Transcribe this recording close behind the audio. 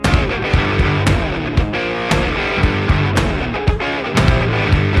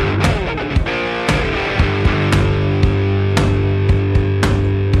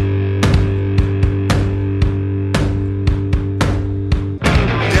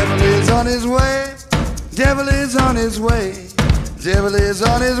on his way. Devil is on his way. Devil is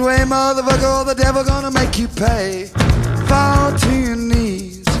on his way, motherfucker. Oh, the devil gonna make you pay. Fall to your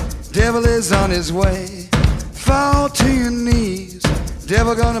knees. Devil is on his way. Fall to your knees.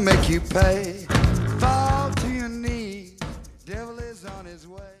 Devil gonna make you pay. Fall to your knees. Devil is on his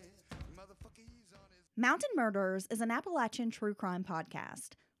way. Motherfucker, he's on his... Mountain Murders is an Appalachian true crime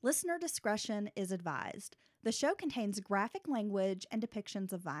podcast. Listener discretion is advised. The show contains graphic language and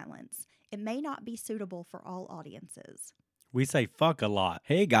depictions of violence. It may not be suitable for all audiences. We say fuck a lot.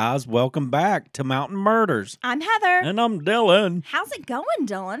 Hey guys, welcome back to Mountain Murders. I'm Heather. And I'm Dylan. How's it going,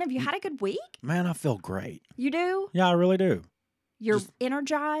 Dylan? Have you had a good week? Man, I feel great. You do? Yeah, I really do. You're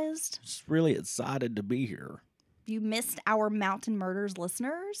energized? Just really excited to be here. You missed our Mountain Murders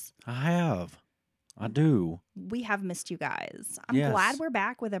listeners? I have. I do. We have missed you guys. I'm Yes. glad we're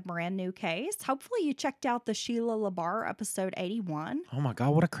back with a brand new case. Hopefully you checked out the Sheila LaBar episode 81. Oh my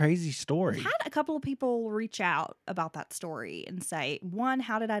God, what a crazy story. I've had a couple of people reach out about that story and say, one,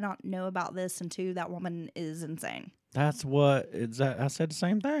 how did I not know about this? And two, that woman is insane. That's what I said the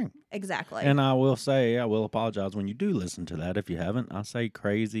same thing. Exactly. And I will say, I will apologize when you do listen to that. If you haven't, I say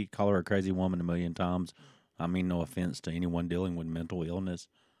crazy, call her a crazy woman a million times. I mean, no offense to anyone dealing with mental illness,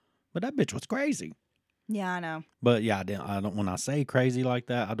 but that bitch was crazy. Yeah, I know. But yeah, I don't. When I say crazy like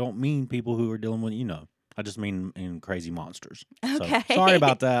that, I don't mean people who are dealing with, I just mean in crazy monsters. Okay. So, sorry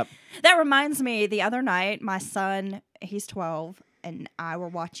about that. That reminds me, the other night, my son, he's 12, and I were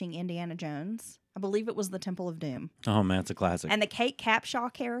watching Indiana Jones. I believe it was the Temple of Doom. Oh man, it's a classic. And the Kate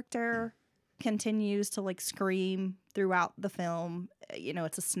Capshaw character continues to scream throughout the film.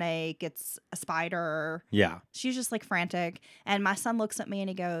 It's a snake, it's a spider. Yeah. She's just frantic. And my son looks at me and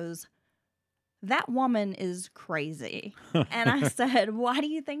he goes, "That woman is crazy." And I said, "Why do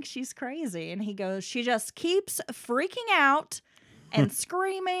you think she's crazy?" And he goes, "She just keeps freaking out and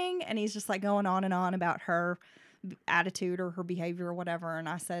screaming." And he's just going on and on about her attitude or her behavior or whatever. And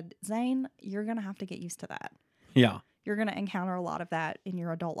I said, "Zane, you're going to have to get used to that. Yeah. You're going to encounter a lot of that in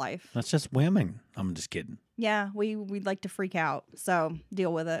your adult life." That's just women. I'm just kidding. Yeah, we'd like to freak out. So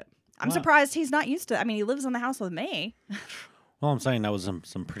deal with it. I'm Wow. surprised he's not used to it. I mean, he lives in the house with me. Well, I'm saying that was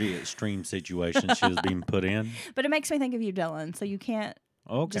some pretty extreme situations she was being put in. But it makes me think of you, Dylan. So you can't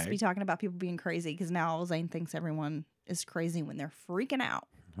Okay. just be talking about people being crazy, because now Zane thinks everyone is crazy when they're freaking out.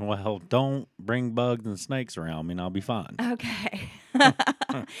 Well, don't bring bugs and snakes around me and I'll be fine. Okay.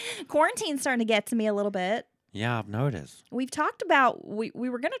 Quarantine's starting to get to me a little bit. Yeah, I've noticed. We've talked about, we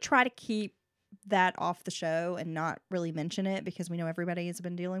were going to try to keep that off the show and not really mention it, because we know everybody has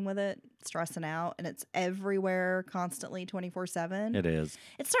been dealing with it, stressing out, and it's everywhere constantly 24/7. It is.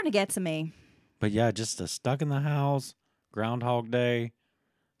 It's starting to get to me. But yeah, just stuck in the house, Groundhog Day,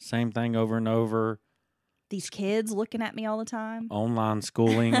 same thing over and over. These kids looking at me all the time. Online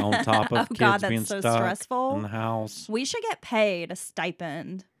schooling on top of Oh, kids God, that's being so stuck stressful. in the house. We should get paid a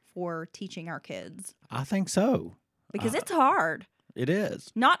stipend for teaching our kids, I think so. because it's hard. It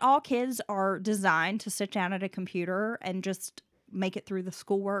is. Not all kids are designed to sit down at a computer and just make it through the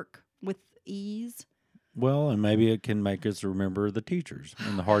schoolwork with ease. Well, and maybe it can make us remember the teachers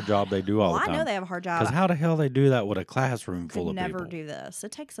and the hard job they do all Well, the time. I know they have a hard job. Because how the hell they do that with a classroom full Could of never people? do this.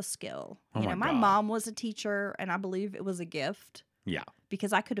 It takes a skill. Oh my My God. mom was a teacher, and I believe it was a gift, Yeah,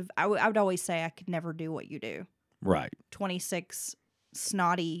 because I would always say I could never do what you do. right. 26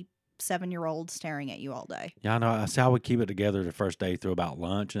 snotty 7-year-olds staring at you all day. Yeah, I know. I see, I would keep it together the first day through about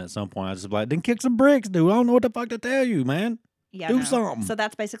lunch, and at some point I just be like, then kick some bricks, dude. I don't know what the fuck to tell you, man. Yeah, Do no. something. So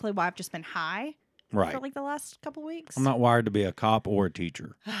that's basically why I've just been high Right. for the last couple weeks. I'm not wired to be a cop or a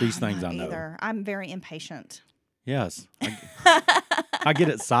teacher. These I'm things not I know. either. I'm very impatient. Yes. I get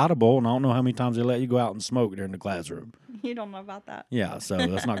excitable, and I don't know how many times they let you go out and smoke during the classroom. You don't know about that. Yeah, so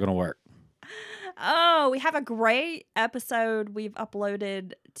that's not going to work. Oh, we have a great episode we've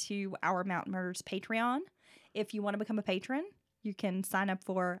uploaded to our Mountain Murders Patreon. If you want to become a patron, you can sign up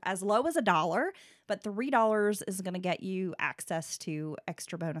for as low as $1, but $3 is going to get you access to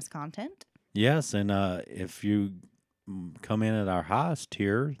extra bonus content. Yes, and if you come in at our highest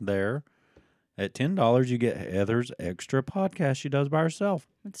tier there, at $10, you get Heather's extra podcast she does by herself.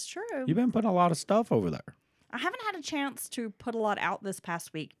 It's true. You've been putting a lot of stuff over there. I haven't had a chance to put a lot out this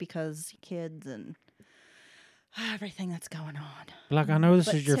past week because kids and everything that's going on. Like, I know this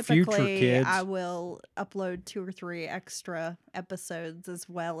But is your future, typically, kids. I will upload 2 or 3 extra episodes as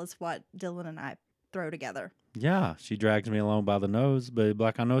well as what Dylan and I throw together. Yeah, she drags me along by the nose, but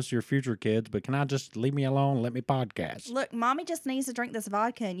like, I know it's your future, kids, but can I just leave me alone and let me podcast? Look, mommy just needs to drink this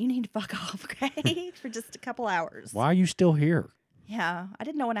vodka and you need to fuck off, okay? For just a couple hours. Why are you still here? Yeah, I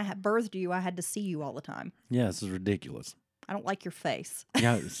didn't know when I had birthed you, I had to see you all the time. Yeah, this is ridiculous. I don't like your face.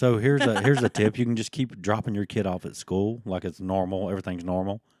 Yeah, so here's a tip. You can just keep dropping your kid off at school like it's normal, everything's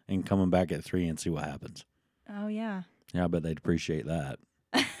normal, and coming back at 3 and see what happens. Oh, yeah. Yeah, I bet they'd appreciate that.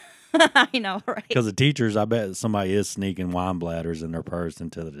 I know, right? Because the teachers, I bet somebody is sneaking wine bladders in their purse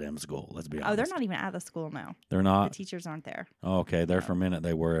into the damn school. Let's be honest. Oh, they're not even at the school now. They're The not? teachers aren't there. Oh, okay, there for a minute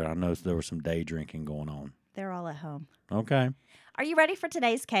they were. I noticed there was some day drinking going on. They're all at home. Okay. Are you ready for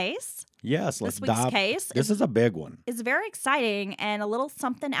today's case? Yes, let's This week's dive. case This is a big one. is very exciting and a little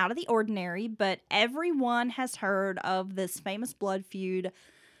something out of the ordinary, but everyone has heard of this famous blood feud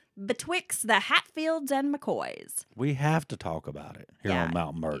betwixt the Hatfields and McCoys. We have to talk about it here Yeah. on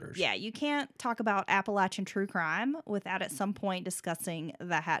Mountain Murders. Yeah, you can't talk about Appalachian true crime without at some point discussing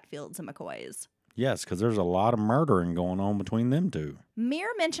the Hatfields and McCoys. Yes, because there's a lot of murdering going on between them two. Mere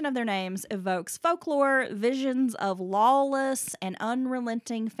mention of their names evokes folklore, visions of lawless and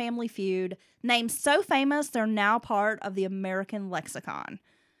unrelenting family feud, names so famous they're now part of the American lexicon.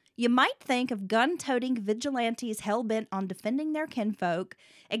 You might think of gun-toting vigilantes hell-bent on defending their kinfolk,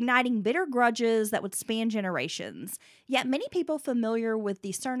 igniting bitter grudges that would span generations. Yet many people familiar with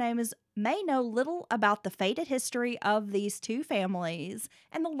these surnames may know little about the fated history of these two families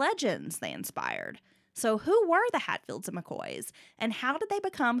and the legends they inspired. So who were the Hatfields and McCoys, and how did they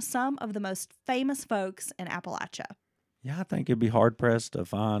become some of the most famous folks in Appalachia? Yeah, I think it'd be hard-pressed to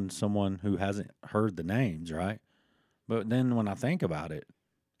find someone who hasn't heard the names, right? But then when I think about it,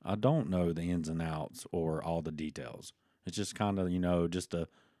 I don't know the ins and outs or all the details. It's just kind of, just the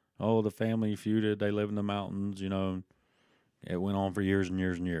family feuded, they live in the mountains, It went on for years and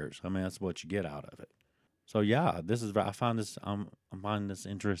years and years. I mean, that's what you get out of it. So, yeah, I find this, I'm finding this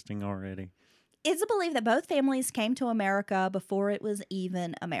interesting already. It's believed that both families came to America before it was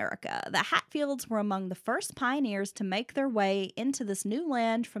even America. The Hatfields were among the first pioneers to make their way into this new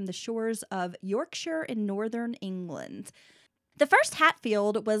land from the shores of Yorkshire in northern England. The first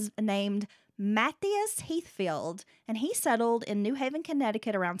Hatfield was named Matthias Heathfield, and he settled in New Haven,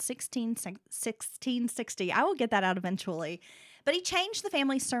 Connecticut around 1660. I will get that out eventually. But he changed the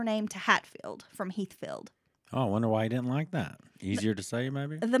family surname to Hatfield from Heathfield. Oh, I wonder why he didn't like that. Easier to say,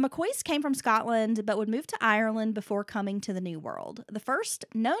 maybe? The McCoys came from Scotland, but would move to Ireland before coming to the New World. The first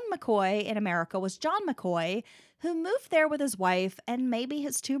known McCoy in America was John McCoy, who moved there with his wife and maybe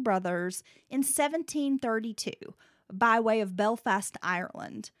his two brothers in 1732 by way of Belfast,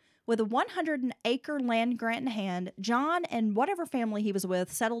 Ireland. With a 100-acre land grant in hand, John and whatever family he was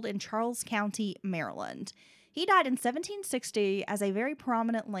with settled in Charles County, Maryland. He died in 1760 as a very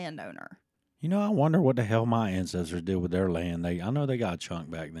prominent landowner. I wonder what the hell my ancestors did with their land. I know they got a chunk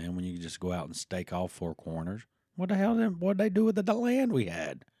back then when you could just go out and stake off four corners. What the hell what did they do with the land we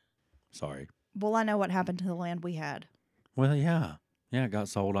had? Sorry. Well, I know what happened to the land we had. Well, yeah. Yeah, it got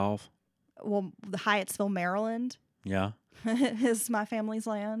sold off. Well, the Hyattsville, Maryland Yeah. is my family's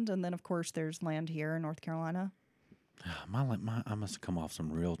land. And then, of course, there's land here in North Carolina. I must have come off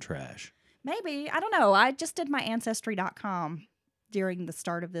some real trash. Maybe. I don't know. I just did my Ancestry.com during the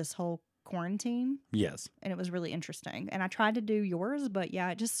start of this whole quarantine. Yes. And it was really interesting. And I tried to do yours, but yeah,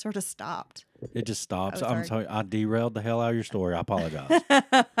 it just sort of stopped. It just stops. Oh, I'm sorry. I derailed the hell out of your story. I apologize.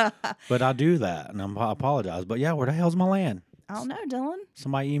 But I do that, and I apologize. But yeah, where the hell's my land? I don't know, Dylan.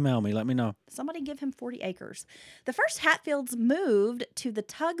 Somebody email me. Let me know. Somebody give him 40 acres. The first Hatfields moved to the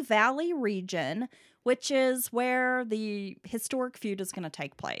Tug Valley region, which is where the historic feud is going to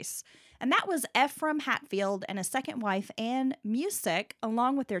take place. And that was Ephraim Hatfield and his second wife, Anne Musick,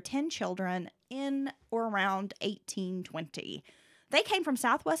 along with their 10 children in or around 1820. They came from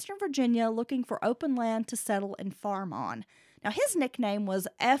southwestern Virginia looking for open land to settle and farm on. Now, his nickname was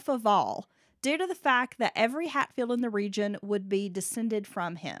F of All, due to the fact that every Hatfield in the region would be descended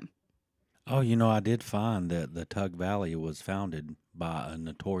from him. Oh, I did find that the Tug Valley was founded by a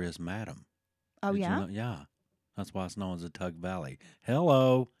notorious madam. Oh, Did yeah? you know? Yeah. That's why it's known as the Tug Valley.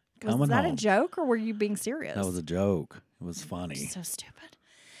 Hello. Coming Was that home. a joke, or were you being serious? That was a joke. It was funny. So stupid.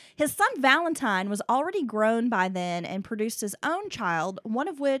 His son Valentine was already grown by then and produced his own child, one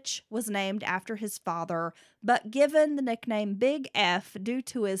of which was named after his father, but given the nickname Big F due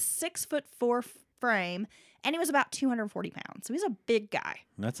to his 6'4" frame, and he was about 240 pounds. So he's a big guy.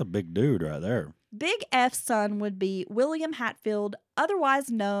 That's a big dude right there. Big F's son would be William Hatfield,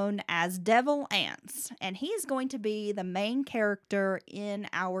 otherwise known as Devil Ants, and he's going to be the main character in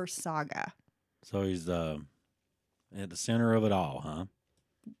our saga. So he's at the center of it all, huh?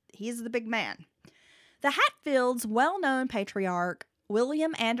 He's the big man. The Hatfields' well-known patriarch,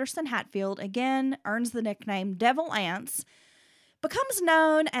 William Anderson Hatfield, again earns the nickname Devil Ants, becomes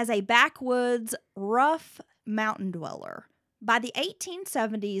known as a backwoods, rough mountain dweller. By the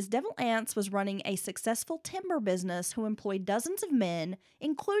 1870s, Devil Anse was running a successful timber business who employed dozens of men,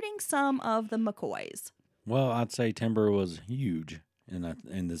 including some of the McCoys. Well, I'd say timber was huge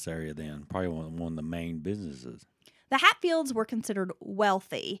in this area then. Probably one of the main businesses. The Hatfields were considered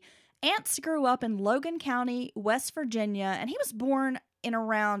wealthy. Anse grew up in Logan County, West Virginia, and he was born in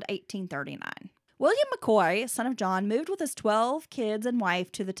around 1839. William McCoy, son of John, moved with his 12 kids and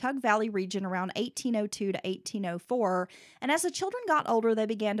wife to the Tug Valley region around 1802 to 1804, and as the children got older, they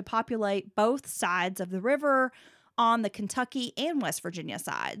began to populate both sides of the river on the Kentucky and West Virginia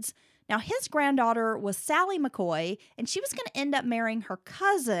sides. Now, his granddaughter was Sally McCoy, and she was going to end up marrying her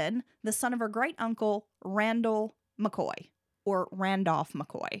cousin, the son of her great-uncle, Randall McCoy, or Randolph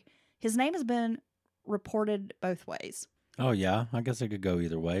McCoy. His name has been reported both ways. Oh, yeah. I guess it could go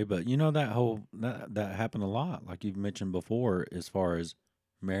either way. But, that happened a lot, like you've mentioned before, as far as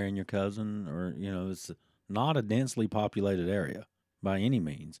marrying your cousin or, it's not a densely populated area by any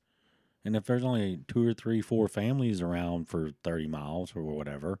means. And if there's only 2 or 3, 4 families around for 30 miles or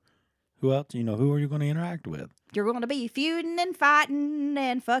whatever, who else, who are you going to interact with? You're going to be feuding and fighting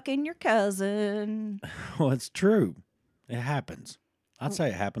and fucking your cousin. Well, it's true. It happens. I'd say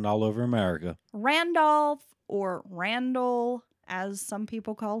it happened all over America. Randolph, or Randall, as some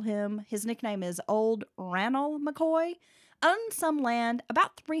people call him, his nickname is Old Rannell McCoy, owned some land,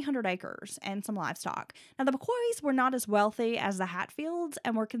 about 300 acres, and some livestock. Now, the McCoys were not as wealthy as the Hatfields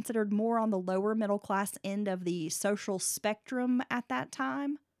and were considered more on the lower middle class end of the social spectrum at that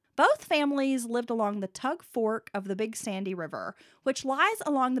time. Both families lived along the Tug Fork of the Big Sandy River, which lies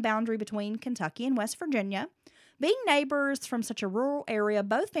along the boundary between Kentucky and West Virginia. Being neighbors from such a rural area,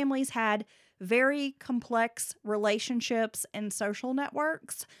 both families had very complex relationships and social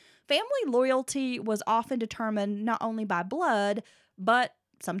networks. Family loyalty was often determined not only by blood, but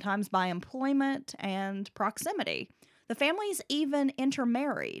sometimes by employment and proximity. The families even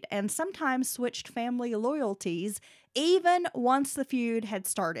intermarried and sometimes switched family loyalties even once the feud had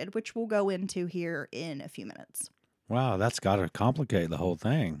started, which we'll go into here in a few minutes. Wow, that's got to complicate the whole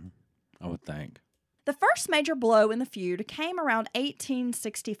thing, I would think. The first major blow in the feud came around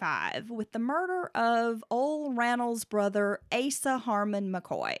 1865 with the murder of old Rannell's brother, Asa Harmon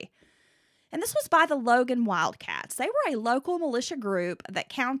McCoy. And this was by the Logan Wildcats. They were a local militia group that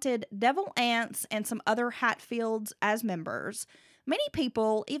counted Devil Anse and some other Hatfields as members. Many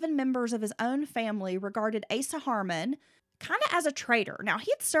people, even members of his own family, regarded Asa Harmon kind of as a traitor. Now,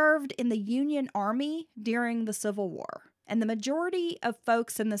 he had served in the Union Army during the Civil War. And the majority of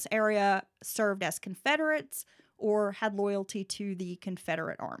folks in this area served as Confederates or had loyalty to the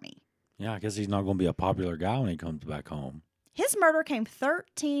Confederate Army. Yeah, I guess he's not going to be a popular guy when he comes back home. His murder came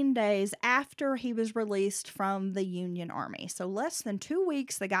 13 days after he was released from the Union Army. So less than 2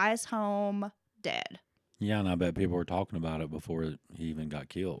 weeks, the guy's home, dead. Yeah, and I bet people were talking about it before he even got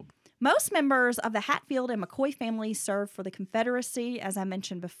killed. Most members of the Hatfield and McCoy families served for the Confederacy, as I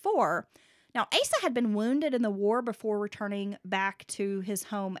mentioned before. Now, Asa had been wounded in the war before returning back to his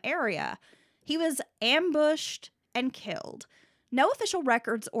home area. He was ambushed and killed. No official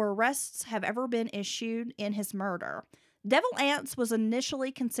records or arrests have ever been issued in his murder. Devil Anse was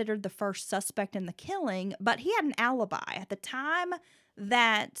initially considered the first suspect in the killing, but he had an alibi. At the time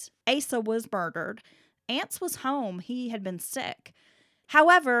that Asa was murdered, Anse was home. He had been sick.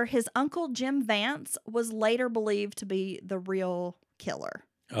 However, his uncle Jim Vance was later believed to be the real killer.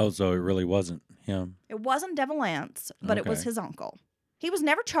 Oh, so it really wasn't him? It wasn't Devil Anse, but It was his uncle. He was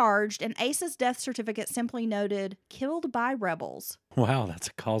never charged, and Asa's death certificate simply noted, killed by rebels. Wow, that's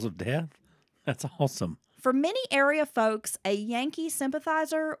a cause of death? That's awesome. For many area folks, a Yankee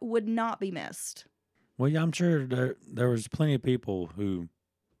sympathizer would not be missed. Well, yeah, I'm sure there was plenty of people who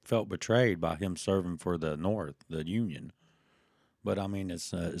felt betrayed by him serving for the North, the Union. But, I mean,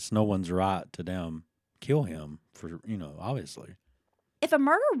 it's no one's right to them kill him for, obviously. If a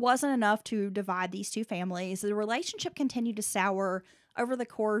murder wasn't enough to divide these two families, the relationship continued to sour over the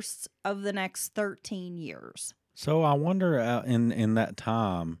course of the next 13 years. So I wonder, in that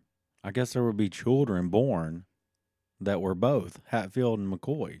time, I guess there would be children born that were both Hatfield and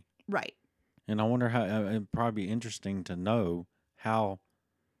McCoy. Right. And I wonder how, it'd probably be interesting to know how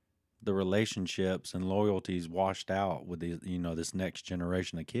the relationships and loyalties washed out with these, this next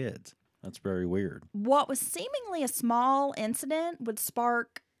generation of kids. That's very weird. What was seemingly a small incident would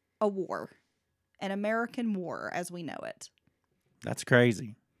spark a war, an American war as we know it. That's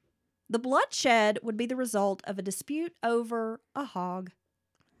crazy. The bloodshed would be the result of a dispute over a hog.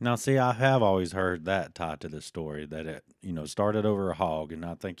 Now, see, I have always heard that tied to this story, that it, started over a hog, and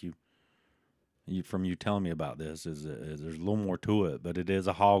I think you from you telling me about this, is there's a little more to it, but it is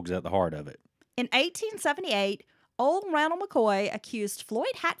a hog's at the heart of it. In 1878, Old Ranald McCoy accused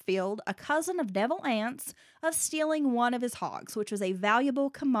Floyd Hatfield, a cousin of Devil Anse, of stealing one of his hogs, which was a valuable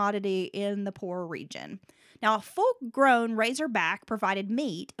commodity in the poor region. Now, a full-grown razorback provided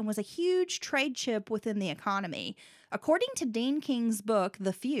meat and was a huge trade chip within the economy. According to Dean King's book,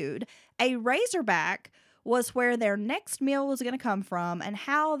 The Feud, a razorback was where their next meal was going to come from and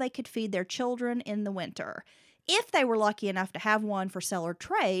how they could feed their children in the winter. If they were lucky enough to have one for sale or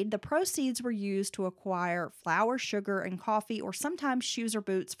trade, the proceeds were used to acquire flour, sugar, and coffee, or sometimes shoes or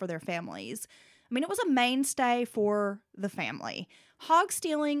boots for their families. I mean, it was a mainstay for the family. Hog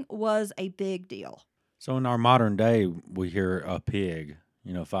stealing was a big deal. So in our modern day, we hear a pig,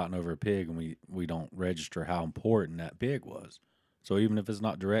 fighting over a pig, and we don't register how important that pig was. So even if it's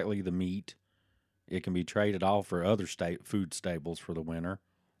not directly the meat, it can be traded off for other food staples for the winter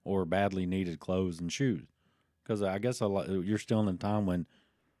or badly needed clothes and shoes. Because I guess you're still in a time when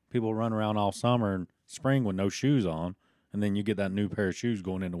people run around all summer and spring with no shoes on, and then you get that new pair of shoes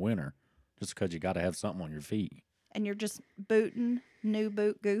going into winter just because you got to have something on your feet. And you're just new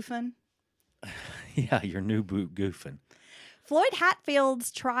boot goofing? Yeah, your new boot goofing. Floyd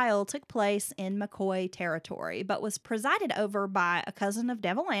Hatfield's trial took place in McCoy territory, but was presided over by a cousin of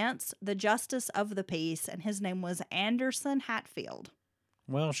Devil Anse, the justice of the peace, and his name was Anderson Hatfield.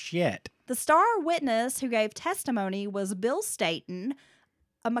 Well, shit. The star witness who gave testimony was Bill Staton,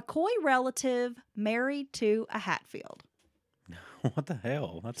 a McCoy relative married to a Hatfield. What the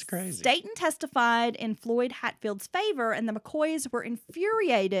hell? That's crazy. Staton testified in Floyd Hatfield's favor, and the McCoys were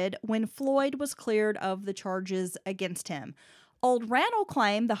infuriated when Floyd was cleared of the charges against him. Old Ranald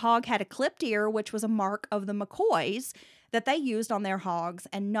claimed the hog had a clipped ear, which was a mark of the McCoys that they used on their hogs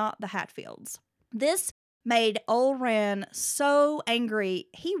and not the Hatfields. This made Old Ran so angry,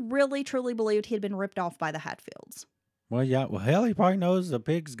 he really truly believed he had been ripped off by the Hatfields. Well, yeah. Well, hell, he probably knows the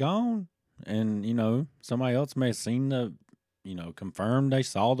pig's gone. And, somebody else may have seen confirmed they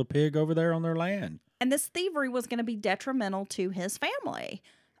saw the pig over there on their land. And this thievery was going to be detrimental to his family.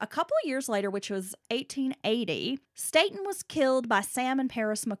 A couple of years later, which was 1880, Staton was killed by Sam and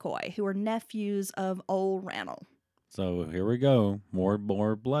Paris McCoy, who were nephews of Old Ranald. So here we go. More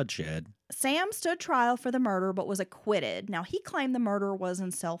bloodshed. Sam stood trial for the murder but was acquitted. Now, he claimed the murder was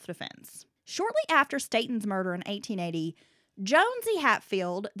in self-defense. Shortly after Staton's murder in 1880, Jonesy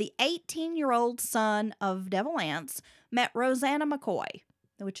Hatfield, the 18-year-old son of Devil Anse, met Rosanna McCoy,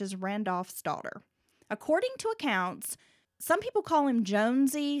 which is Randolph's daughter. According to accounts, some people call him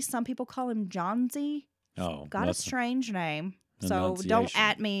Jonesy, some people call him Johnsy. Oh, got a strange name. So don't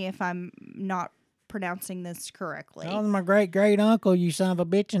at me if I'm not pronouncing this correctly. Oh, my great-great-uncle, you son of a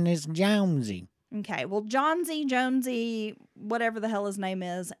bitch, and it's Jonesy. Okay, well, Johnsy, Jonesy, whatever the hell his name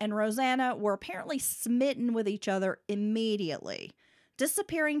is, and Rosanna were apparently smitten with each other immediately,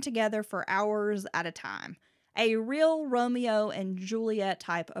 disappearing together for hours at a time. A real Romeo and Juliet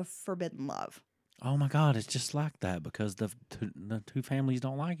type of forbidden love. Oh my God, it's just like that because the two families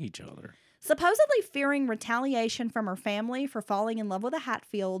don't like each other. Supposedly fearing retaliation from her family for falling in love with a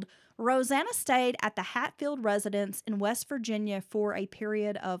Hatfield, Rosanna stayed at the Hatfield residence in West Virginia for a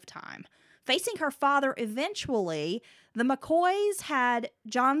period of time. Facing her father eventually, the McCoys had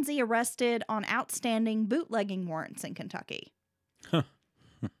Johnsy arrested on outstanding bootlegging warrants in Kentucky.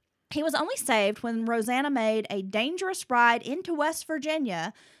 He was only saved when Rosanna made a dangerous ride into West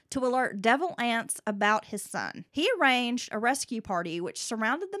Virginia to alert Devil Anse about his son. He arranged a rescue party which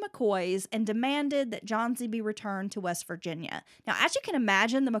surrounded the McCoys and demanded that Johnsy be returned to West Virginia. Now, as you can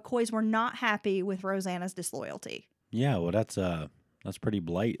imagine, the McCoys were not happy with Rosanna's disloyalty. Yeah, well, that's pretty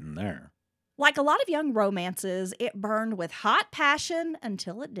blatant there. Like a lot of young romances, it burned with hot passion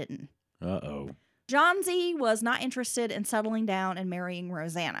until it didn't. Uh-oh. Johnsy was not interested in settling down and marrying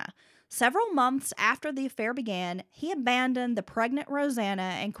Rosanna. Several months after the affair began, he abandoned the pregnant Rosanna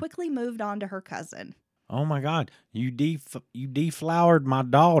and quickly moved on to her cousin. Oh my God, you deflowered my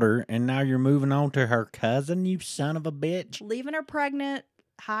daughter and now you're moving on to her cousin, you son of a bitch. Leaving her pregnant,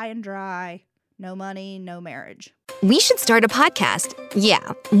 high and dry, no money, no marriage. We should start a podcast.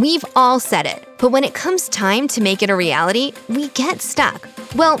 Yeah, we've all said it. But when it comes time to make it a reality, we get stuck.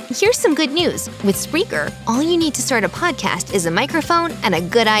 Well, here's some good news. With Spreaker, all you need to start a podcast is a microphone and a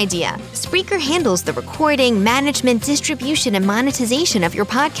good idea. Spreaker handles the recording, management, distribution, and monetization of your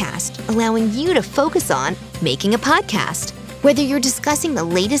podcast, allowing you to focus on making a podcast. Whether you're discussing the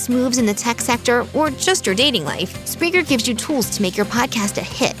latest moves in the tech sector or just your dating life, Spreaker gives you tools to make your podcast a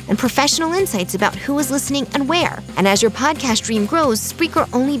hit and professional insights about who is listening and where. And as your podcast dream grows, Spreaker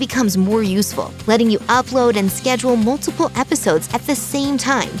only becomes more useful, letting you upload and schedule multiple episodes at the same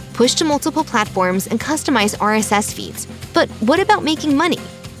time, push to multiple platforms, and customize RSS feeds. But what about making money?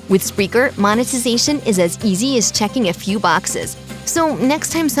 With Spreaker, monetization is as easy as checking a few boxes. So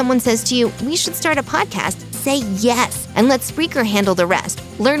next time someone says to you, we should start a podcast, say yes and let Spreaker handle the rest.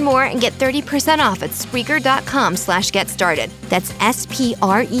 Learn more and get 30% off at Spreaker.com/getstarted. That's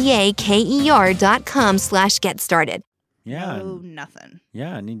SPREAKER.com/getstarted. Yeah. No, nothing.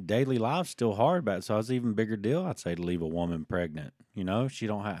 Yeah, and daily life's still hard, but so it's an even bigger deal, I'd say, to leave a woman pregnant. You know, she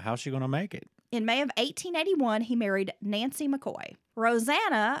don't have, how's she going to make it? In May of 1881, he married Nancy McCoy.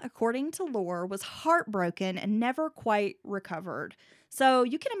 Rosanna, according to lore, was heartbroken and never quite recovered. So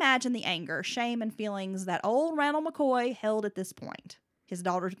you can imagine the anger, shame, and feelings that old Randall McCoy held at this point. His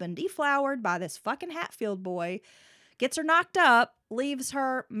daughter's been deflowered by this fucking Hatfield boy, gets her knocked up, leaves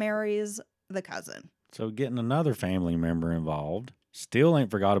her, marries the cousin. So getting another family member involved, still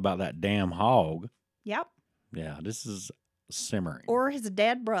ain't forgot about that damn hog. Yep. Yeah, this is simmering. Or his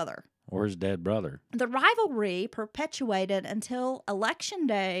dead brother. Or his dead brother. The rivalry perpetuated until Election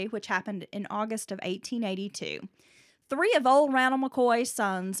Day, which happened in August of 1882. 3 of old Randall McCoy's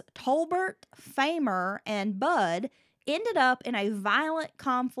sons, Tolbert, Famer, and Bud, ended up in a violent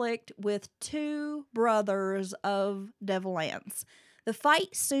conflict with 2 brothers of Devilance. The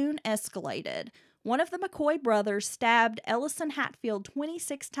fight soon escalated. One of the McCoy brothers stabbed Ellison Hatfield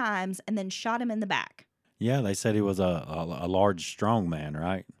 26 times and then shot him in the back. Yeah, they said he was a large, strong man,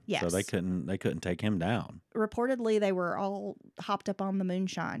 right? Yes. So they couldn't take him down. Reportedly, they were all hopped up on the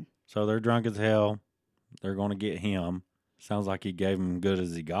moonshine. So they're drunk as hell. They're going to get him. Sounds like he gave him good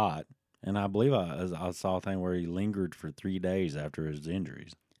as he got. And I believe I saw a thing where he lingered for 3 days after his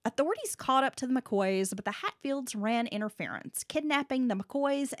injuries. Authorities caught up to the McCoys, but the Hatfields ran interference, kidnapping the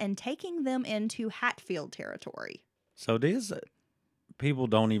McCoys and taking them into Hatfield territory. So these people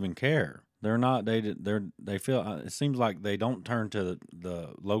don't even care. They're not. They feel. It seems like they don't turn to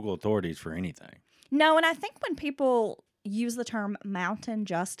the local authorities for anything. No, and I think when people use the term mountain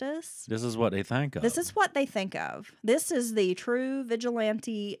justice, this is what they think of. This is what they think of. This is the true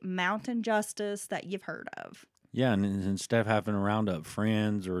vigilante mountain justice that you've heard of. Yeah, and instead of having to round up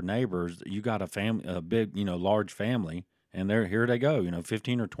friends or neighbors, you got a family, a big, large family, and here they go,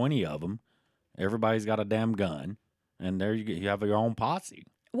 15 or 20 of them. Everybody's got a damn gun, and there you have your own posse.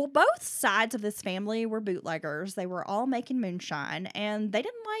 Well, both sides of this family were bootleggers. They were all making moonshine, and they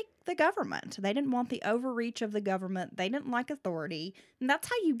didn't like the government. They didn't want the overreach of the government. They didn't like authority, and that's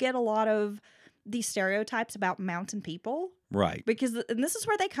how you get a lot of these stereotypes about mountain people. Right. And this is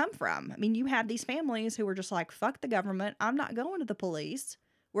where they come from. I mean, you have these families who were just like, fuck the government. I'm not going to the police.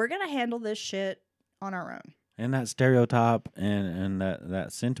 We're going to handle this shit on our own. And that stereotype and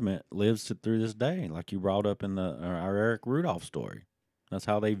that sentiment lives through this day, like you brought up in our Eric Rudolph story. That's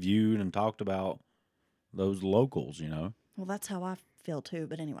how they viewed and talked about those locals, Well, that's how I feel too.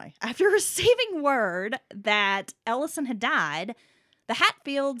 But anyway, after receiving word that Ellison had died, the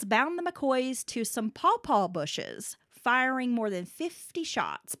Hatfields bound the McCoys to some pawpaw bushes, firing more than 50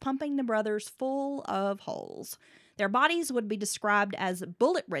 shots, pumping the brothers full of holes. Their bodies would be described as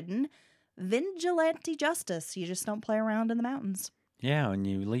bullet-ridden, vigilante justice. You just don't play around in the mountains. Yeah, and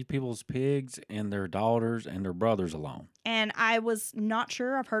you leave people's pigs and their daughters and their brothers alone. And I was not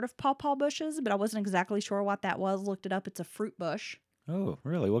sure. I've heard of pawpaw bushes, but I wasn't exactly sure what that was. Looked it up. It's a fruit bush. Oh,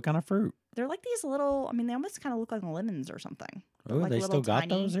 really? What kind of fruit? They're like these little, they almost kind of look like lemons or something. Oh, like they still got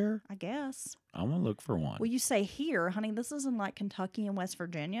tiny, those here? I guess. I'm going to look for one. Well, you say here, honey, this is in like Kentucky and West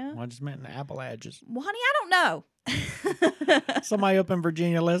Virginia. Well, I just meant in the Appalachians. Well, honey, I don't know. Somebody up in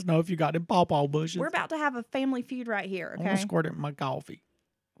Virginia, let us know if you got them pawpaw bushes. We're about to have a family feud right here, I'm okay? going to squirt it in my coffee.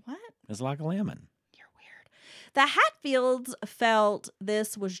 What? It's like a lemon. You're weird. The Hatfields felt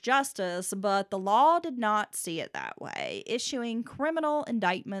this was justice, but the law did not see it that way, issuing criminal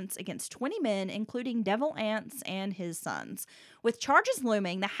indictments against 20 men, including Devil Anse and his sons. With charges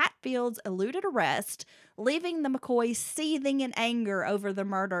looming, the Hatfields eluded arrest, leaving the McCoys seething in anger over the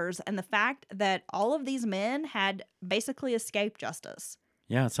murders and the fact that all of these men had basically escaped justice.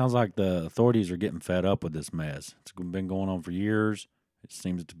 Yeah, it sounds like the authorities are getting fed up with this mess. It's been going on for years. It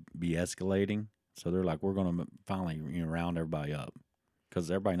seems to be escalating. So they're like, we're going to finally round everybody up because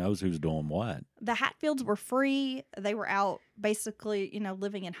everybody knows who's doing what. The Hatfields were free. They were out basically,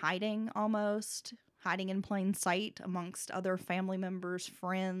 living in hiding almost, hiding in plain sight amongst other family members,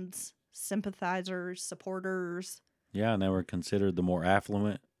 friends, sympathizers, supporters. Yeah, and they were considered the more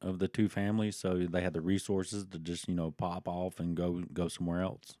affluent of the two families, so they had the resources to just, pop off and go somewhere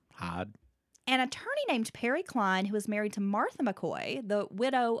else, hide. An attorney named Perry Klein, who was married to Martha McCoy, the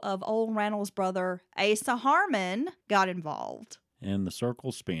widow of old Randall's brother Asa Harmon, got involved. And the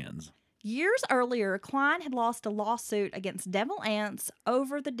circle spins. Years earlier, Klein had lost a lawsuit against Devil Anse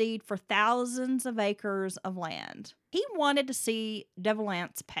over the deed for thousands of acres of land. He wanted to see Devil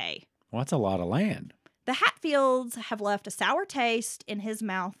Anse pay. Well, that's a lot of land. The Hatfields have left a sour taste in his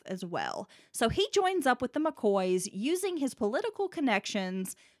mouth as well. So he joins up with the McCoys, using his political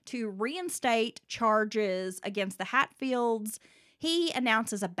connections to reinstate charges against the Hatfields. He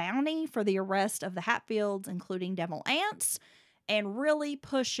announces a bounty for the arrest of the Hatfields, including Devil Anse, and really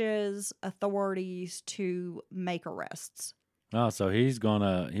pushes authorities to make arrests. Oh, so he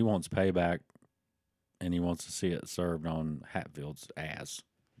wants payback, and he wants to see it served on Hatfield's ass,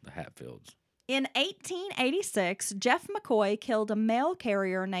 the Hatfields. In 1886, Jeff McCoy killed a mail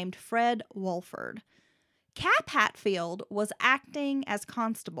carrier named Fred Wolford. Cap Hatfield was acting as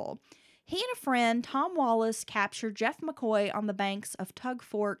constable. He and a friend, Tom Wallace, captured Jeff McCoy on the banks of Tug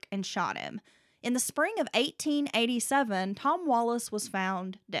Fork and shot him. In the spring of 1887, Tom Wallace was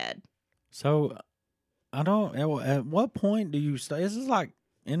found dead. So, at what point do you start? This is like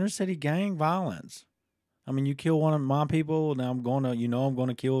inner city gang violence. I mean, you kill one of my people, now I'm going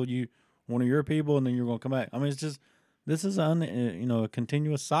to kill you, one of your people, and then you're going to come back. I mean, it's just, this is a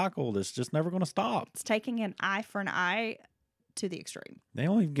continuous cycle that's just never going to stop. It's taking an eye for an eye to the extreme. They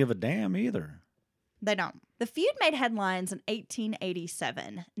don't even give a damn either. They don't. The feud made headlines in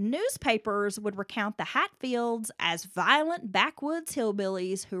 1887. Newspapers would recount the Hatfields as violent backwoods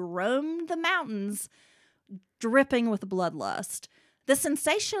hillbillies who roamed the mountains, dripping with bloodlust. The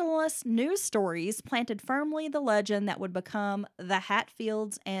sensationalist news stories planted firmly the legend that would become the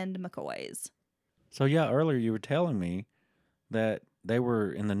Hatfields and McCoys. So, yeah, earlier you were telling me that they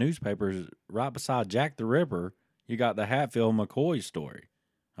were in the newspapers right beside Jack the Ripper. You got the Hatfield McCoy story.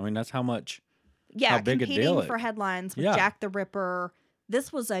 I mean, that's how big a deal competing for headlines with Jack the Ripper.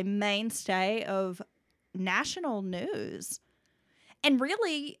 This was a mainstay of national news. And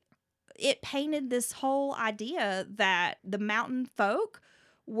really, it painted this whole idea that the mountain folk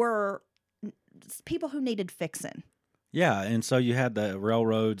were people who needed fixing. Yeah, and so you had the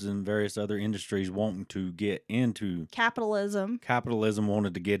railroads and various other industries wanting to get into capitalism. Capitalism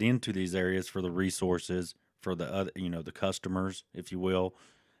wanted to get into these areas for the resources, for the other, the customers, if you will.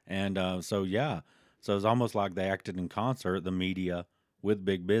 And so it's almost like they acted in concert, the media with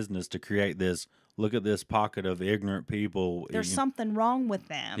big business, to create this. Look at this pocket of ignorant people. There's something wrong with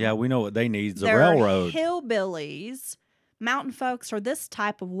them. Yeah, we know what they need. The They're railroad. Hillbillies. Mountain folks are this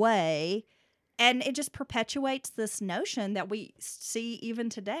type of way. And it just perpetuates this notion that we see even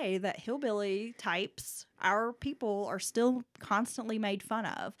today, that hillbilly types, our people, are still constantly made fun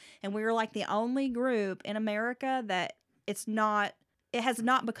of. And we're like the only group in America that it has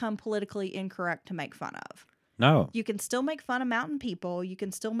not become politically incorrect to make fun of. No. You can still make fun of mountain people. You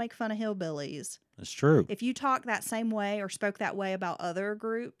can still make fun of hillbillies. That's true. If you talk that same way or spoke that way about other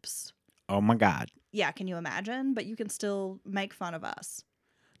groups. Oh, my God. Yeah, can you imagine? But you can still make fun of us.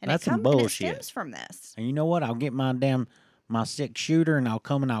 And that's some bullshit. And it stems from this. And you know what? I'll get my 6-shooter and I'll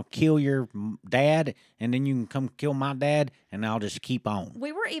come and I'll kill your dad, and then you can come kill my dad, and I'll just keep on.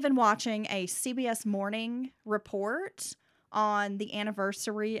 We were even watching a CBS Morning report on the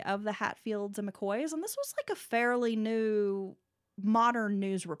anniversary of the Hatfields and McCoys, and this was like a fairly new, modern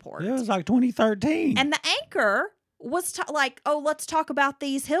news report. It was like 2013. And the anchor was let's talk about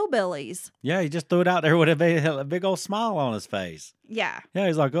these hillbillies. Yeah, he just threw it out there with a big old smile on his face. Yeah. Yeah,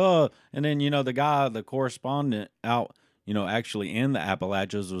 he's like, oh. And then, the correspondent out, actually in the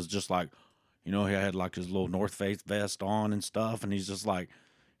Appalachians was just like, he had like his little North Face vest on and stuff. And he's just like,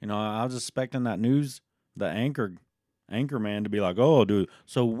 I was expecting that news, the anchor man to be like, oh, dude,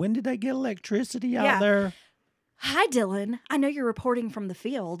 so when did they get electricity out there? Hi, Dylan. I know you're reporting from the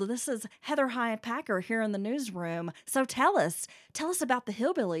field. This is Heather Hyatt Packer here in the newsroom. So tell us about the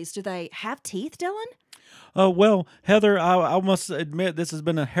hillbillies. Do they have teeth, Dylan? Well, Heather, I must admit this has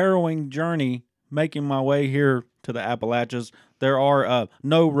been a harrowing journey making my way here to the Appalachians. There are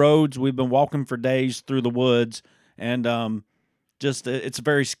no roads. We've been walking for days through the woods, and it's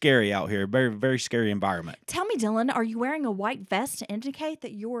very scary out here. Very, very scary environment. Tell me, Dylan, are you wearing a white vest to indicate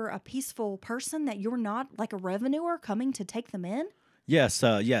that you're a peaceful person, that you're not like a revenuer coming to take them in? Yes,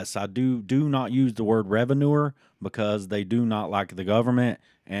 I do not use the word revenuer because they do not like the government,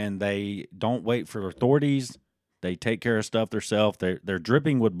 and they don't wait for authorities. They take care of stuff themselves. They're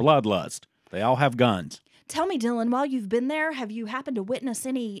dripping with bloodlust. They all have guns. Tell me, Dylan, while you've been there, have you happened to witness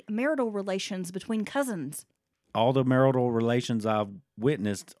any marital relations between cousins? All the marital relations I've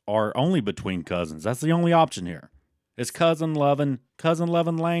witnessed are only between cousins. That's the only option here. It's cousin loving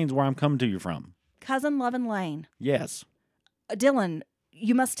lanes where I'm coming to you from. Cousin loving lane. Yes. Dylan,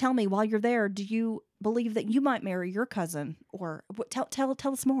 you must tell me while you're there, do you believe that you might marry your cousin? Or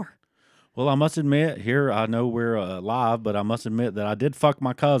tell us more. Well, I must admit, here I know we're live, but I must admit that I did fuck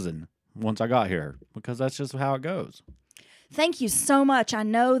my cousin once I got here because that's just how it goes. Thank you so much. I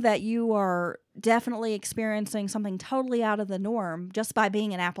know that you are definitely experiencing something totally out of the norm just by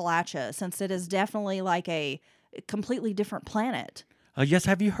being in Appalachia, since it is definitely like a completely different planet. Yes,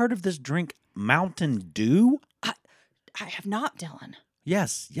 have you heard of this drink, Mountain Dew? I have not, Dylan.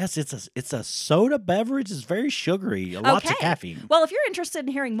 Yes, it's a soda beverage. It's very sugary, lots of caffeine. Well, if you're interested in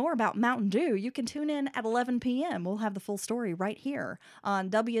hearing more about Mountain Dew, you can tune in at 11 p.m. We'll have the full story right here on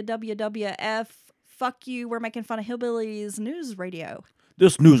WWWF. Fuck you, we're making fun of hillbillies news radio.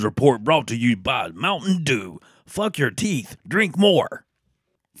 This news report brought to you by Mountain Dew. Fuck your teeth, drink more.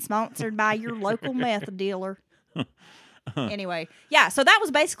 Sponsored by your local meth dealer. Anyway, yeah, so that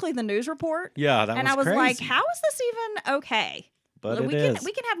was basically the news report. Yeah, that was crazy. And I was like, how is this even okay? But we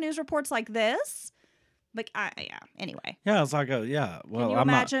can have news reports like this. But yeah, anyway. Yeah, it's like well, can you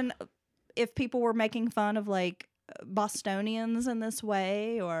imagine if people were making fun of like Bostonians in this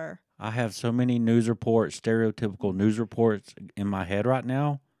way, or I have so many news reports, stereotypical news reports in my head right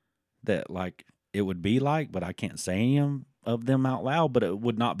now that like it would be like, but I can't say any of them out loud, but it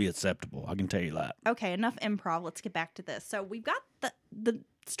would not be acceptable. I can tell you that. Okay, enough improv. Let's get back to this. So we've got the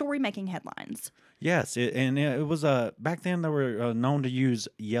story making headlines. Yes, it was back then they were known to use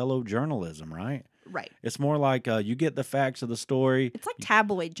yellow journalism, right? Right. It's more like you get the facts of the story. It's like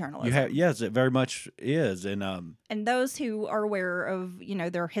tabloid journalism. Yes, it very much is, and those who are aware of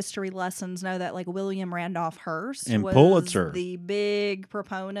their history lessons know that like William Randolph Hearst and was Pulitzer, the big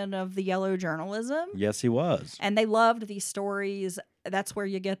proponent of the yellow journalism. Yes, he was, and they loved these stories. That's where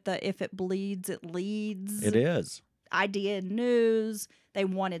you get the "if it bleeds, it leads." It is idea in news. They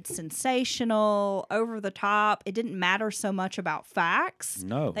wanted sensational, over the top. It didn't matter so much about facts.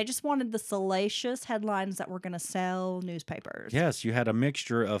 No. They just wanted the salacious headlines that were going to sell newspapers. Yes, you had a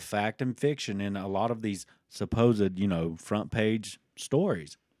mixture of fact and fiction in a lot of these supposed, front page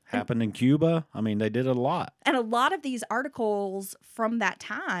stories. Happened in Cuba. I mean, they did a lot. And a lot of these articles from that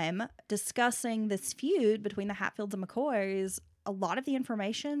time discussing this feud between the Hatfields and McCoys, a lot of the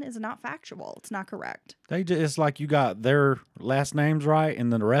information is not factual. It's not correct. It's like you got their last names right,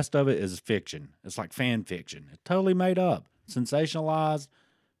 and then the rest of it is fiction. It's like fan fiction. It's totally made up, sensationalized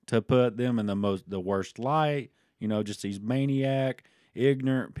to put them in the worst light. Just these maniac,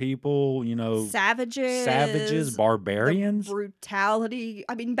 ignorant people. Savages, barbarians, the brutality.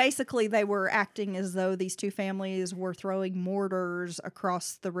 I mean, basically, they were acting as though these two families were throwing mortars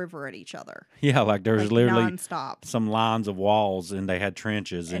across the river at each other. Yeah, like there's literally nonstop. Some lines of walls, and they had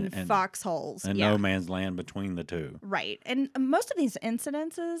trenches and foxholes and no man's land between the two. Right, and most of these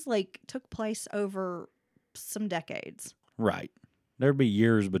incidences took place over some decades. Right. There'd be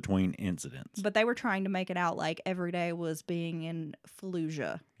years between incidents. But they were trying to make it out like every day was being in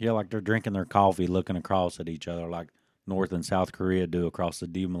Fallujah. Yeah, like they're drinking their coffee, looking across at each other like North and South Korea do across the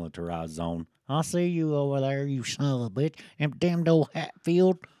demilitarized zone. I see you over there, you son of a bitch. And damned old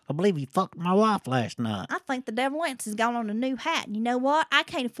Hatfield. I believe he fucked my wife last night. I think the devil has got on a new hat. And you know what? I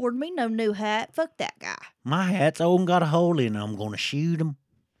can't afford me no new hat. Fuck that guy. My hat's old and got a hole in it. I'm going to shoot him.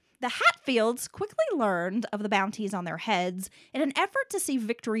 The Hatfields quickly learned of the bounties on their heads. In an effort to see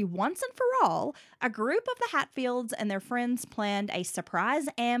victory once and for all, a group of the Hatfields and their friends planned a surprise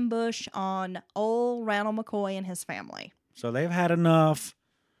ambush on old Randall McCoy and his family. So they've had enough.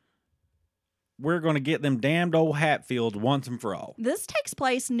 We're going to get them damned old Hatfields once and for all. This takes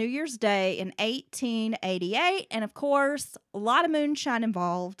place New Year's Day in 1888, and of course, a lot of moonshine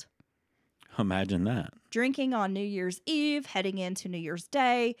involved. Imagine that. Drinking on New Year's Eve, heading into New Year's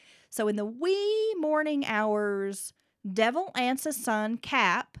Day. So in the wee morning hours, Devil Ance's son,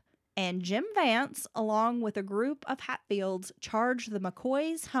 Cap, and Jim Vance, along with a group of Hatfields, charged the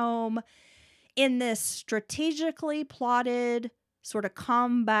McCoys' home in this strategically plotted sort of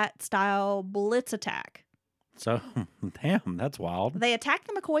combat-style blitz attack. So, damn, that's wild. They attacked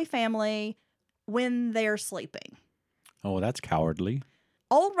the McCoy family when they're sleeping. Oh, that's cowardly.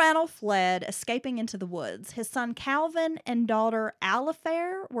 Old Randall fled, escaping into the woods. His son Calvin and daughter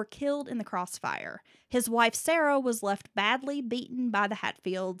Alifair were killed in the crossfire. His wife Sarah was left badly beaten by the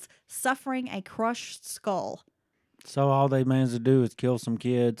Hatfields, suffering a crushed skull. So all they managed to do is kill some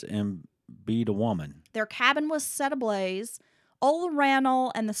kids and beat a woman. Their cabin was set ablaze. Old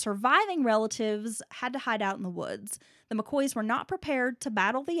Randall and the surviving relatives had to hide out in the woods. The McCoys were not prepared to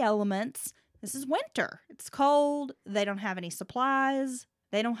battle the elements. This is winter. It's cold. They don't have any supplies.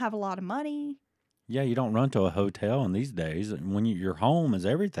 They don't have a lot of money. Yeah, you don't run to a hotel in these days. When your home is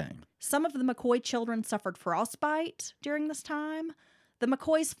everything. Some of the McCoy children suffered frostbite during this time. The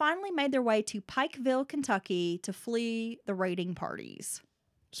McCoys finally made their way to Pikeville, Kentucky to flee the raiding parties.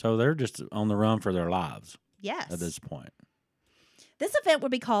 So they're just on the run for their lives Yes. at this point. This event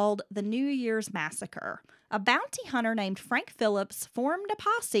would be called the New Year's Massacre. A bounty hunter named Frank Phillips formed a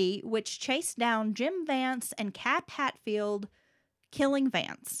posse which chased down Jim Vance and Cap Hatfield, killing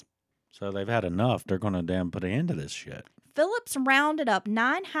Vance. So they've had enough. They're going to damn put an end to this shit. Phillips rounded up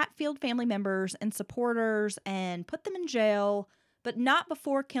 9 Hatfield family members and supporters and put them in jail, but not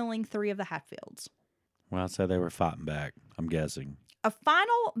before killing 3 of the Hatfields. Well, I'd say they were fighting back, I'm guessing. A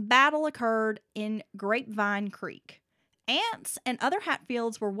final battle occurred in Grapevine Creek. Ants and other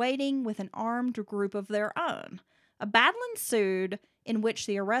Hatfields were waiting with an armed group of their own. A battle ensued in which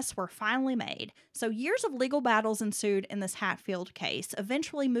the arrests were finally made. So years of legal battles ensued in this Hatfield case,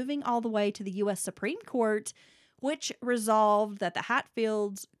 eventually moving all the way to the U.S. Supreme Court, which resolved that the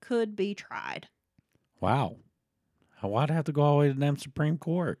Hatfields could be tried. Wow. Why'd I have to go all the way to the damn Supreme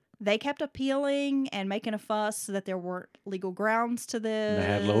Court? They kept appealing and making a fuss that there weren't legal grounds to this. They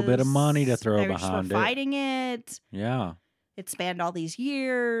had a little bit of money to throw They behind were fighting it. Yeah. It spanned all these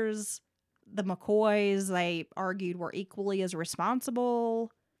years. The McCoys, they argued, were equally as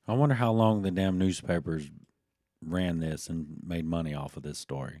responsible. I wonder how long the damn newspapers ran this and made money off of this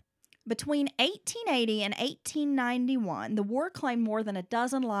story. Between 1880 and 1891, the war claimed more than a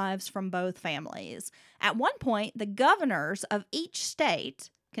dozen lives from both families. At one point, the governors of each state,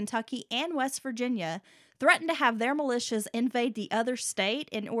 Kentucky and West Virginia, threatened to have their militias invade the other state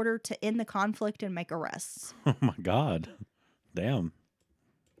in order to end the conflict and make arrests. Oh, my God. Damn.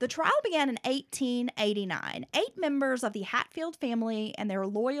 The trial began in 1889. 8 members of the Hatfield family and their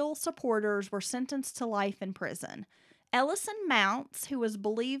loyal supporters were sentenced to life in prison. Ellison Mounts, who was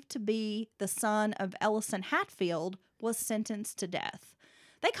believed to be the son of Ellison Hatfield, was sentenced to death.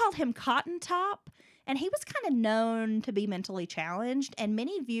 They called him Cotton Top, and he was kind of known to be mentally challenged, and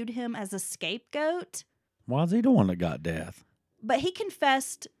many viewed him as a scapegoat. Why is he the one that got death? But he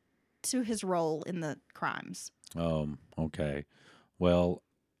confessed to his role in the crimes. Okay. Well,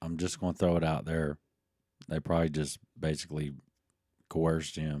 I'm just going to throw it out there. They probably just basically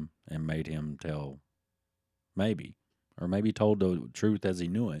coerced him and made him tell, maybe. Or maybe told the truth as he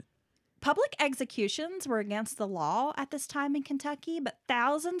knew it. Public executions were against the law at this time in Kentucky, but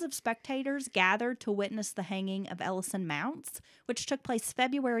thousands of spectators gathered to witness the hanging of Ellison Mounts, which took place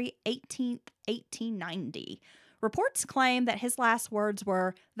February 18th, 1890. Reports claim that his last words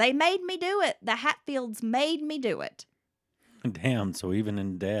were, "They made me do it. The Hatfields made me do it." Damn, so even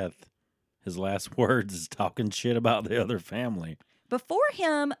in death, his last words is talking shit about the other family. Before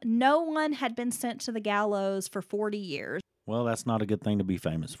him, no one had been sent to the gallows for 40 years. Well, that's not a good thing to be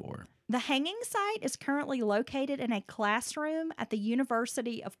famous for. The hanging site is currently located in a classroom at the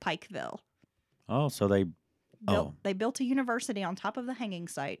University of Pikeville. Oh, so they... They built a university on top of the hanging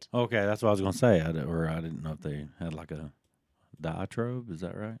site. Okay, that's what I was going to say. I didn't know if they had like a diatribe. Is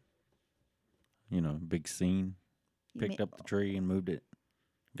that right? You know, big scene. Picked up the tree and moved it.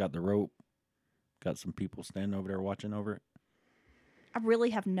 Got the rope. Got some people standing over there watching over it. I really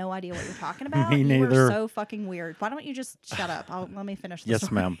have no idea what you're talking about. Me You neither. were so fucking weird. Why don't you just shut up? Let me finish this.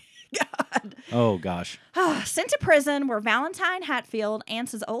 Yes, ma'am. God. Oh, gosh. Sent to prison were Valentine Hatfield,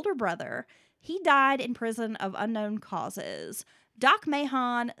 Ance's older brother. He died in prison of unknown causes. Doc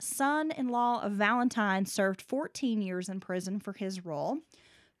Mahon, son-in-law of Valentine, served 14 years in prison for his role.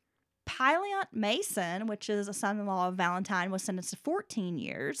 Pyliant Mason, which is a son-in-law of Valentine, was sentenced to 14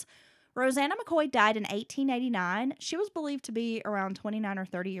 years. Rosanna McCoy died in 1889. She was believed to be around 29 or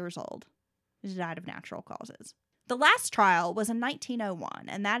 30 years old. She died of natural causes. The last trial was in 1901,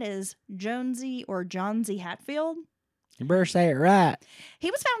 and that is Jonesy or Johnsy Hatfield. You better say it right.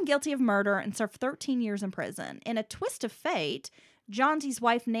 He was found guilty of murder and served 13 years in prison. In a twist of fate, Johnsy's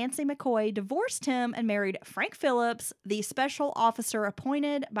wife, Nancy McCoy, divorced him and married Frank Phillips, the special officer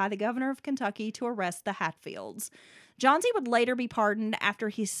appointed by the governor of Kentucky to arrest the Hatfields. Johnsy would later be pardoned after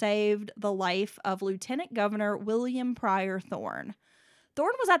he saved the life of Lieutenant Governor William Pryor Thorne.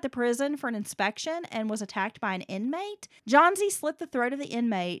 Thorne was at the prison for an inspection and was attacked by an inmate. Johnsy slit the throat of the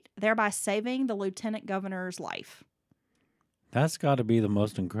inmate, thereby saving the lieutenant governor's life. That's got to be the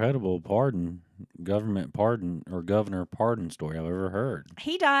most incredible government pardon, or governor pardon story I've ever heard.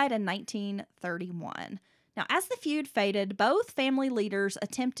 He died in 1931. Now, as the feud faded, both family leaders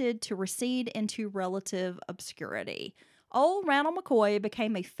attempted to recede into relative obscurity. Old Randall McCoy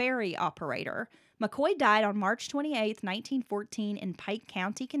became a ferry operator. McCoy died on March 28, 1914 in Pike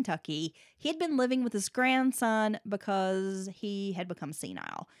County, Kentucky. He had been living with his grandson because he had become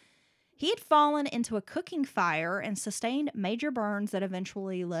senile. He had fallen into a cooking fire and sustained major burns that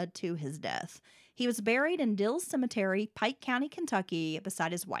eventually led to his death. He was buried in Dills Cemetery, Pike County, Kentucky,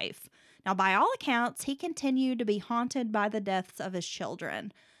 beside his wife. Now, by all accounts, he continued to be haunted by the deaths of his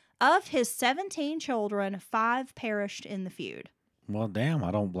children. Of his 17 children, 5 perished in the feud. Well, damn,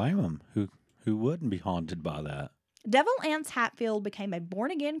 I don't blame him. Who wouldn't be haunted by that? Devil Anse Hatfield became a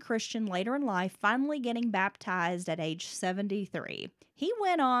born-again Christian later in life, finally getting baptized at age 73. He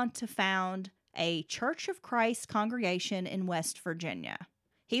went on to found a Church of Christ congregation in West Virginia.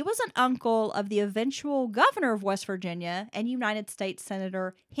 He was an uncle of the eventual governor of West Virginia and United States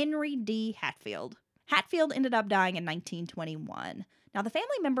Senator Henry D. Hatfield. Hatfield ended up dying in 1921. Now, the family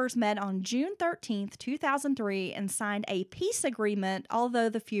members met on June 13th, 2003, and signed a peace agreement, although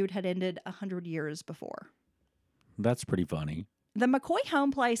the feud had ended 100 years before. That's pretty funny. The McCoy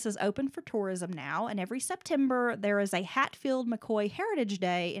home place is open for tourism now, and every September there is a Hatfield McCoy Heritage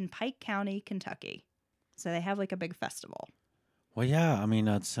Day in Pike County, Kentucky. So they have like a big festival. Well, yeah, I mean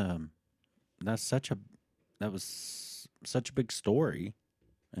that was such a big story,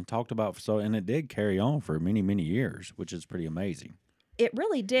 and talked about and it did carry on for many, many years, which is pretty amazing. It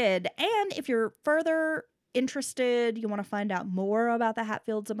really did. And if you're further interested, you want to find out more about the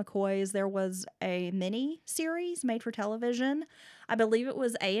Hatfields and McCoys, there was a mini series made for television. I believe it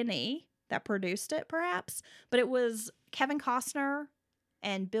was A&E that produced it, perhaps, but it was Kevin Costner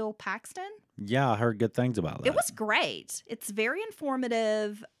and Bill Paxton. Yeah, I heard good things about that. It was great. It's very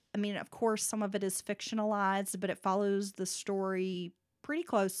informative. I mean, of course, some of it is fictionalized, but it follows the story pretty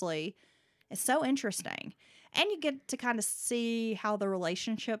closely. It's so interesting. And you get to kind of see how the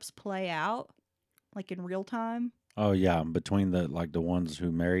relationships play out, like in real time. Oh, yeah, between the ones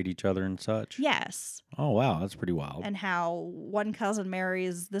who married each other and such? Yes. Oh, wow, that's pretty wild. And how one cousin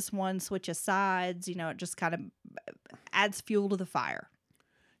marries this one, switches sides, it just kind of adds fuel to the fire.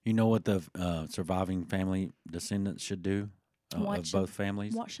 You know what the surviving family descendants should do of both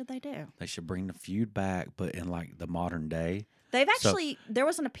families? What should they do? They should bring the feud back, but in the modern day. They've actually, there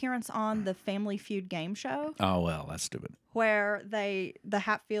was an appearance on the Family Feud game show. Oh, well, that's stupid. Where the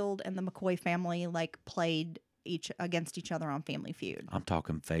Hatfield and the McCoy family played against each other on Family Feud. I'm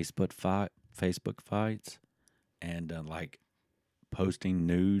talking Facebook fights and posting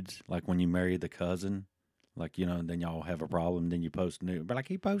nudes, like when you marry the cousin, and then y'all have a problem, then you post nudes. But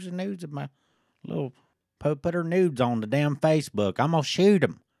he posted nudes of my little, put her nudes on the damn Facebook. I'm going to shoot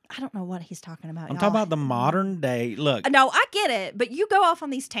him. I don't know what he's talking about. I'm talking about the modern day. Look. No, I get it, but you go off on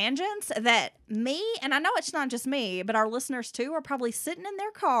these tangents that me, and I know it's not just me, but our listeners too, are probably sitting in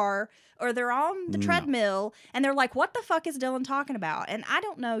their car or they're on the treadmill and they're like, what the fuck is Dylan talking about? And I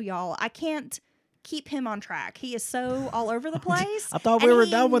don't know, y'all. I can't keep him on track. He is so all over the place. I thought we were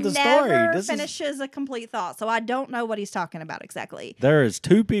done with the story. This finishes a complete thought, so I don't know what he's talking about exactly. There is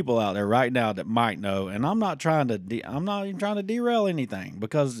 2 people out there right now that might know, and I'm not even trying to derail anything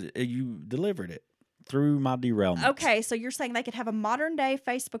because you delivered it through my derailment. Okay, so you're saying they could have a modern day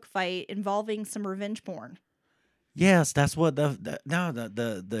Facebook fight involving some revenge porn. Yes, that's what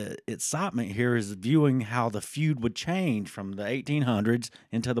the excitement here is, viewing how the feud would change from the 1800s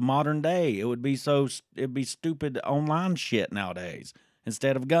into the modern day. It'd be stupid online shit nowadays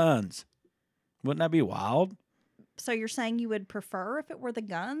instead of guns. Wouldn't that be wild? So you're saying you would prefer if it were the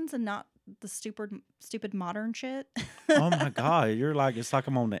guns and not the stupid modern shit? Oh my God, it's like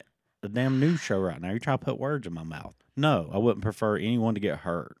I'm on the damn news show right now. You're trying to put words in my mouth. No, I wouldn't prefer anyone to get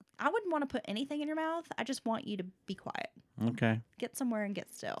hurt. I wouldn't want to put anything in your mouth. I just want you to be quiet. Okay. Get somewhere and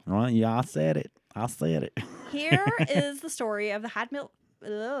get still. Well, yeah, I said it. Here is the story of the Hatfield.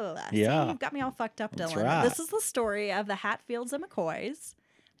 Yeah. See, you've got me all fucked up, Dylan. That's right. This is the story of the Hatfields and McCoys.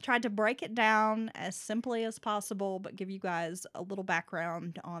 Tried to break it down as simply as possible, but give you guys a little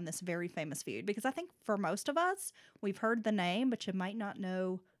background on this very famous feud. Because I think for most of us, we've heard the name, but you might not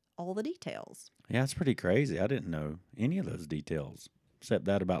know all the details. Yeah, it's pretty crazy. I didn't know any of those details. Except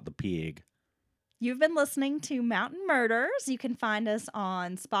that about the pig. You've been listening to Mountain Murders. You can find us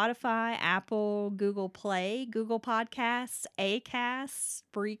on Spotify, Apple, Google Play, Google Podcasts, Acast,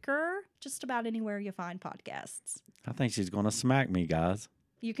 Spreaker, just about anywhere you find podcasts. I think she's going to smack me, guys.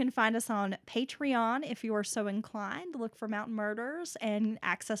 You can find us on Patreon if you are so inclined. Look for Mountain Murders and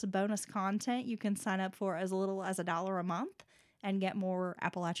access bonus content. You can sign up for as little as $1 a month and get more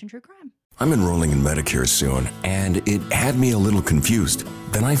Appalachian true crime. I'm enrolling in Medicare soon, and it had me a little confused.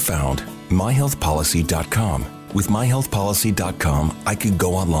 Then I found myhealthpolicy.com. With myhealthpolicy.com, I could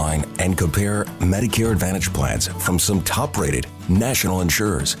go online and compare Medicare Advantage plans from some top-rated national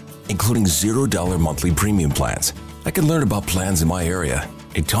insurers, including $0 monthly premium plans. I can learn about plans in my area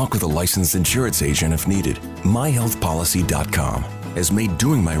and talk with a licensed insurance agent if needed. myhealthpolicy.com. has made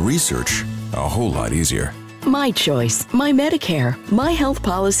doing my research a whole lot easier. My choice, my Medicare,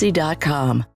 myhealthpolicy.com.